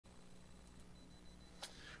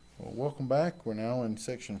Well, welcome back. We're now in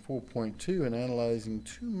section 4.2 and analyzing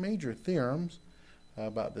two major theorems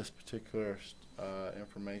about this particular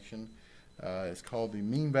information. It's called the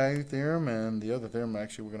mean value theorem, and the other theorem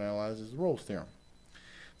actually we're going to analyze is the Rolle's theorem.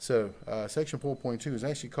 So section 4.2 is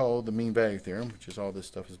actually called the mean value theorem, which is all this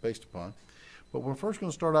stuff is based upon. But we're first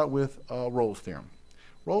going to start out with Rolle's theorem.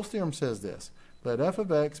 Rolle's theorem says this: let f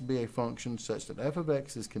of x be a function such that f of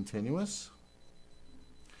x is continuous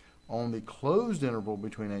on the closed interval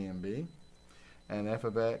between a and b, and f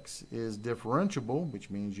of x is differentiable, which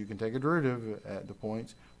means you can take a derivative at the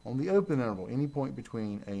points on the open interval, any point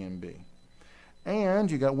between a and b. And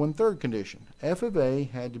you got one third condition: f of a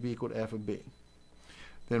had to be equal to f of b.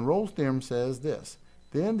 Then Rolle's theorem says this: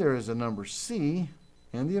 then there is a number c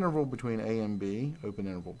in the interval between a and b, open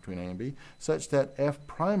interval between a and b, such that f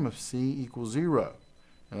prime of c equals 0.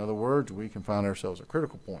 In other words, we can find ourselves a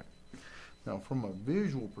critical point. Now, from a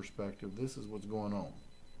visual perspective, this is what's going on.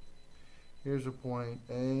 Here's a point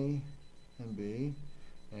A and B,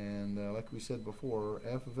 and like we said before,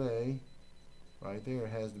 f of A right there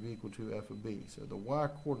has to be equal to f of B. So the y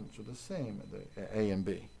coordinates are the same at A and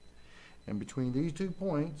B. And between these 2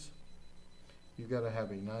 points, you've got to have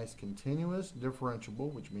a nice continuous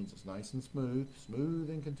differentiable, which means it's nice and smooth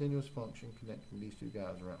and continuous function connecting these two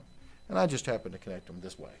guys around. And I just happen to connect them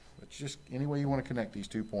this way. It's just any way you want to connect these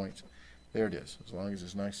 2 points. There it is, as long as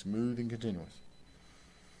it's nice, smooth, and continuous.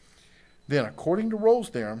 Then, according to Rolle's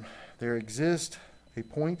theorem, there exists a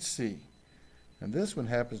point C. And this one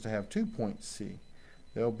happens to have 2 points C.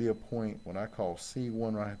 There'll be a point, what I call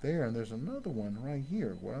C1 right there, and there's another one right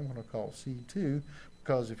here, what I'm going to call C2,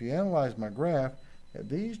 because if you analyze my graph, at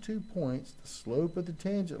these 2 points, the slope of the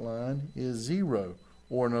tangent line is 0,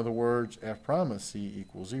 or in other words, f prime of C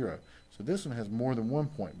equals 0. So this one has more than 1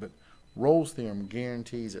 point, but Rolle's theorem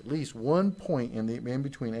guarantees at least 1 point in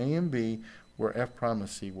between A and B where f prime of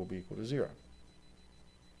C will be equal to 0.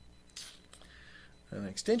 An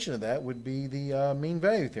extension of that would be the mean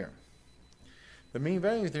value theorem. The mean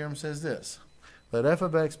value theorem says this: let f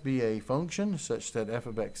of x be a function such that f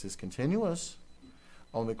of x is continuous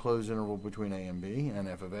on the closed interval between A and B, and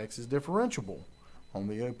f of x is differentiable on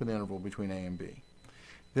the open interval between A and B.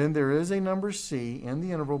 Then there is a number c in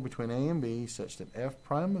the interval between a and b such that f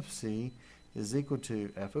prime of c is equal to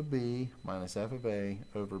f of b minus f of a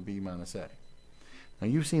over b minus a. Now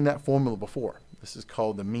you've seen that formula before. This is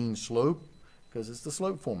called the mean slope because it's the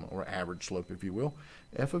slope formula, or average slope if you will.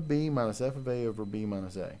 F of b minus f of a over b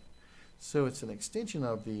minus a. So it's an extension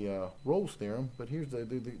of the Rolle's theorem, but here's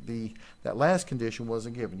that last condition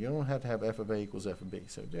wasn't given. You don't have to have f of a equals f of b.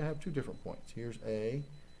 So you have 2 different points. Here's a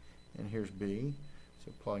and here's b.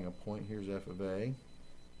 So plotting a point, here's f of a.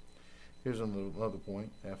 Here's another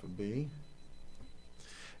point, f of b.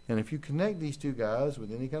 And if you connect these 2 guys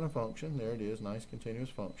with any kind of function, there it is, nice continuous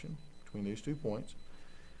function between these 2 points.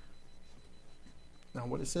 Now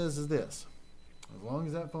what it says is this: as long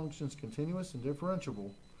as that function is continuous and differentiable,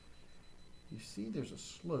 you see there's a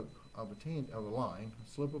slope of a line,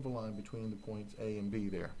 a slope of a line between the points a and b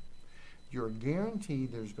there. You're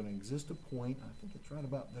guaranteed there's going to exist a point, I think it's right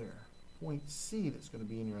about there, point C that's going to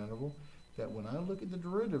be in your interval, that when I look at the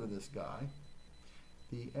derivative of this guy,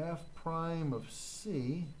 the f prime of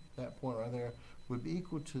C, that point right there, would be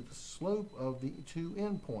equal to the slope of the 2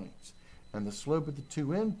 endpoints. And the slope of the 2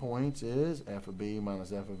 endpoints is f of b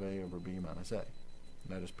minus f of a over b minus a. And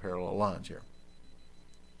that is parallel lines here.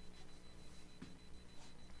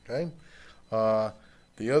 Okay.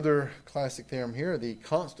 The other classic theorem here, the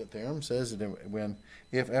constant theorem, says that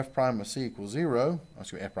if f prime of c equals 0,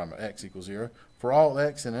 f prime of x equals 0, for all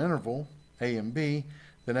x in an interval, a and b,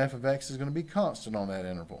 then f of x is going to be constant on that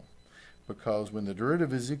interval. Because when the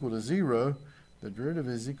derivative is equal to 0, the derivative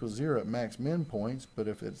is equal to 0 at max min points, but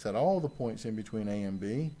if it's at all the points in between a and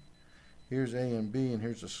b, here's a and b, and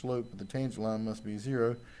here's the slope of the tangent line must be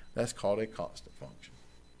 0, that's called a constant function.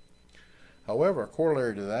 However, a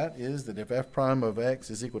corollary to that is that if f prime of x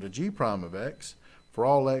is equal to g prime of x, for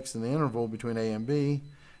all x in the interval between a and b,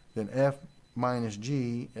 then f minus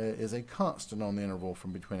g is a constant on the interval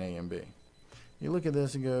from between a and b. You look at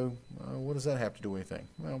this and go, what does that have to do with anything?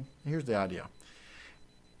 Well, here's the idea.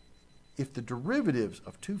 If the derivatives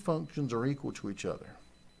of 2 functions are equal to each other,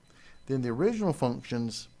 then the original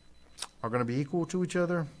functions are going to be equal to each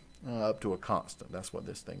other up to a constant. That's what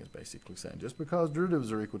this thing is basically saying. Just because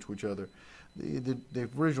derivatives are equal to each other, the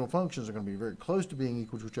original functions are going to be very close to being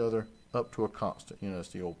equal to each other up to a constant. You know, it's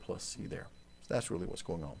the old plus c there. So that's really what's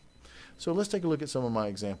going on. So let's take a look at some of my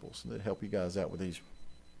examples that help you guys out with these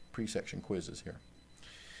pre-section quizzes here.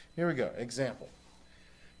 Here we go. Example.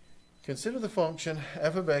 Consider the function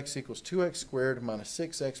f of x equals 2x squared minus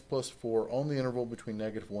 6x plus 4 on the interval between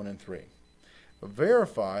 -1 and 3.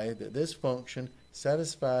 Verify that this function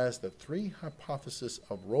satisfies the three hypotheses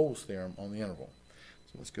of Rolle's theorem on the interval.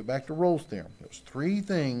 So let's go back to Rolle's theorem. There's three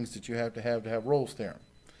things that you have to have Rolle's theorem.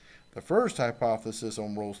 The first hypothesis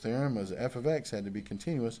on Rolle's theorem is that f of x had to be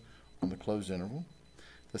continuous on the closed interval.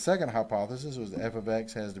 The second hypothesis was that f of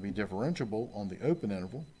x has to be differentiable on the open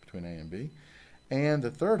interval between a and b. And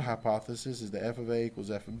the third hypothesis is that f of a equals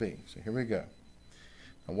f of b. So here we go.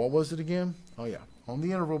 Now what was it again? Oh yeah, on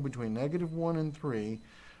the interval between -1 and 3,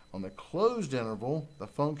 on the closed interval, the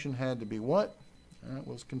function had to be what? It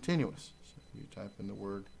was continuous. So you type in the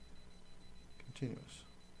word continuous.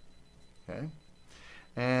 Okay?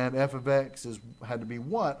 And f of x had to be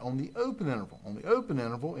what on the open interval? On the open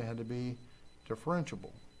interval, it had to be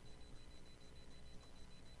differentiable.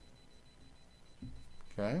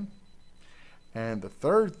 Okay? And the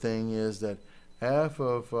third thing is that f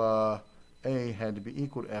of a had to be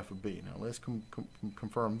equal to f of b. Now let's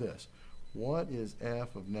confirm this. What is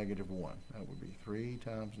f of -1? That would be 3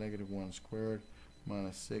 times -1 squared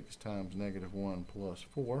minus 6 times -1 plus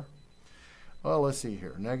 4. Well, let's see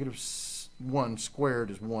here. -1 squared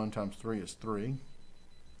is 1 times 3 is 3.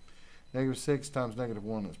 -6 times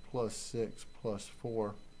 -1 is plus 6 plus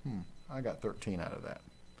 4. I got 13 out of that.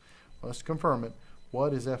 Let's confirm it.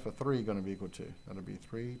 What is f of 3 going to be equal to? That'll be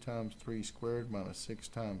 3 times 3 squared minus 6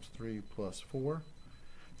 times 3 plus 4.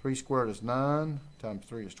 3 squared is 9 times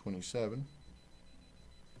 3 is 27.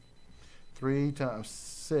 3 times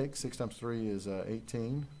 6, 6 times 3 is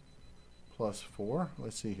 18 plus 4.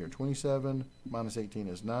 Let's see here. 27 minus 18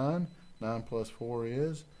 is 9. 9 plus 4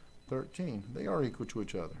 is 13. They are equal to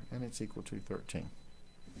each other, and it's equal to 13.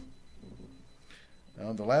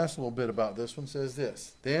 Now, the last little bit about this one says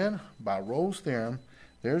this. Then, by Rolle's theorem,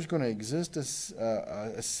 there's going to exist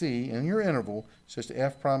a c in your interval such that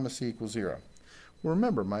f prime of c equals 0. Well,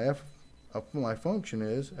 remember, my function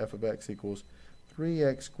is f of x equals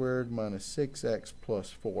 3x squared minus 6x plus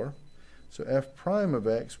 4. So f prime of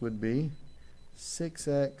x would be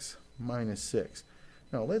 6x minus 6.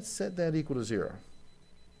 Now, let's set that equal to 0.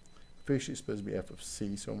 Officially, it's supposed to be f of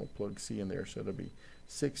c, so I'm going to plug c in there. So it'll be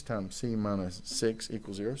 6 times c minus 6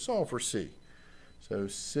 equals 0. Solve for c. So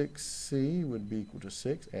 6c would be equal to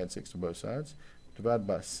 6. Add 6 to both sides. Divide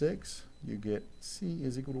by 6, you get c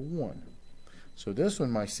is equal to 1. So this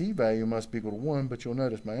one, my c value must be equal to 1, but you'll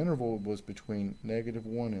notice my interval was between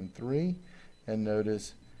 -1 and 3. And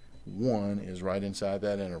notice 1 is right inside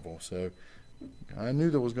that interval. So I knew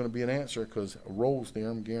there was going to be an answer because Rolle's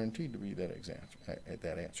theorem guaranteed to be that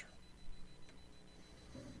answer.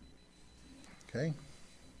 Okay.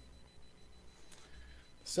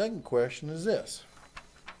 Second question is this.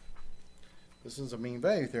 This is a mean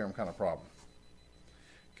value theorem kind of problem.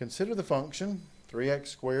 Consider the function 3x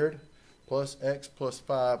squared plus x plus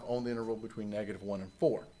 5 on the interval between -1 and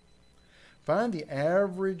 4. Find the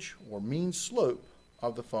average or mean slope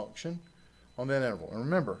of the function on that interval. And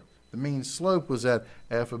remember, the mean slope was at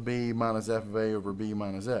f of b minus f of a over b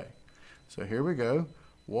minus a. So here we go.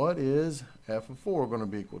 What is f of 4 going to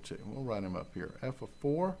be equal to? We'll write them up here. F of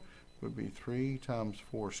 4 would be 3 times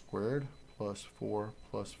 4 squared plus 4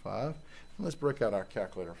 plus 5. And let's break out our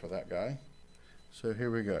calculator for that guy. So here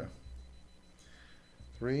we go.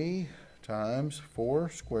 3 times 4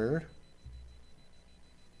 squared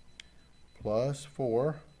plus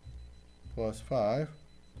 4 plus 5.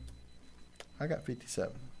 I got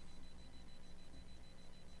 57.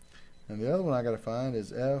 And the other one I got to find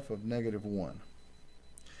is f of -1.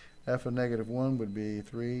 F of -1 would be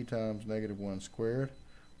 3 times -1 squared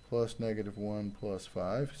plus -1 plus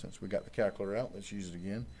 5. Since we got the calculator out, let's use it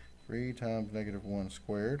again. 3 times -1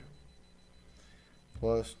 squared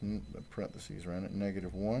plus, the parentheses around it,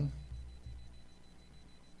 -1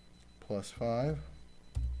 plus 5.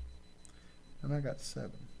 And I got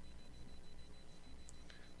 7.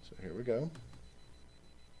 So here we go.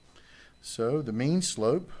 So the mean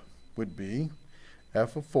slope would be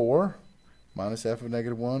f of 4 minus f of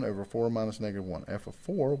 -1 over 4 minus -1. F of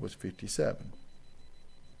 4 was 57.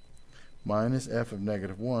 Minus f of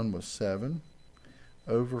 -1 was 7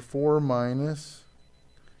 over 4 minus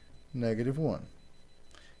 -1.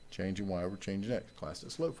 Changing y over changing x.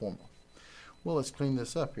 Classic slope formula. Well, let's clean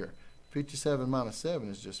this up here. 57 minus 7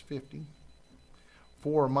 is just 50.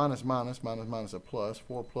 4 minus a plus.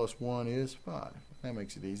 4 plus 1 is 5. That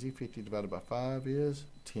makes it easy. 50 divided by 5 is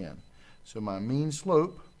 10. So my mean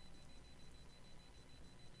slope,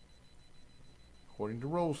 according to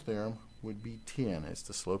Rolle's theorem, would be 10. It's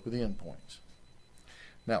the slope of the endpoints.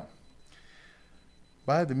 Now,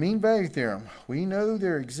 By the mean value theorem, we know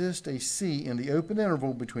there exists a C in the open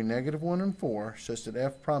interval between -1 and 4 such that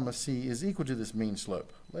f prime of C is equal to this mean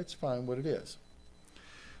slope. Let's find what it is.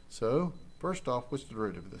 So, first off, what's the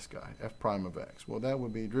derivative of this guy, f prime of x? Well, that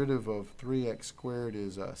would be derivative of 3x squared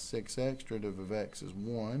is 6x, derivative of x is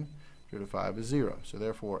 1, derivative of 5 is 0. So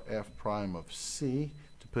therefore, f prime of C,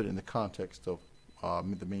 to put it in the context of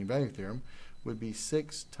the mean value theorem, would be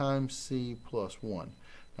 6 times C plus 1.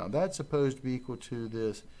 Now that's supposed to be equal to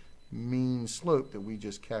this mean slope that we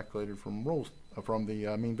just calculated from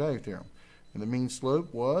the mean value theorem. And the mean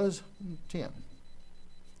slope was 10.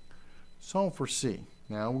 Solve for C.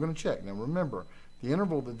 Now we're going to check. Now remember, the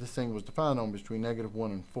interval that this thing was defined on was between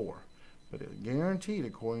 -1 and 4. But it's guaranteed,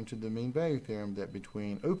 according to the mean value theorem, that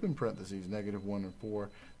between open parentheses -1 and 4,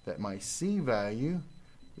 that my C value,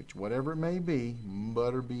 which whatever it may be,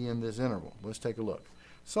 better be in this interval. Let's take a look.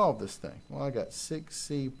 Solve this thing. Well, I got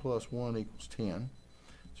 6C plus 1 equals 10.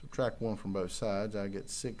 Subtract 1 from both sides. I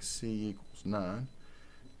get 6C equals 9.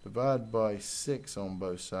 Divide by 6 on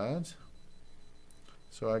both sides.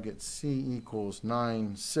 So I get C equals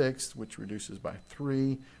 9/6, which reduces by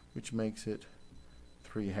 3, which makes it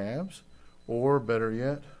 3/2. Or, better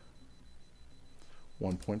yet,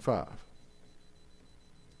 1.5.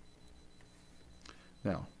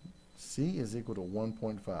 Now, C is equal to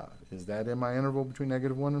 1.5. Is that in my interval between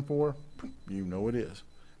 -1 and 4? You know it is.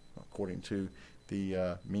 According to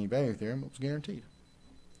the mean value theorem, it was guaranteed.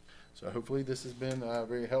 So hopefully this has been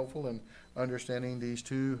very helpful in understanding these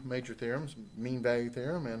two major theorems, mean value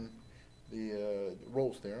theorem and the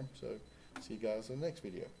Rolle's theorem. So see you guys in the next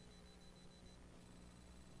video.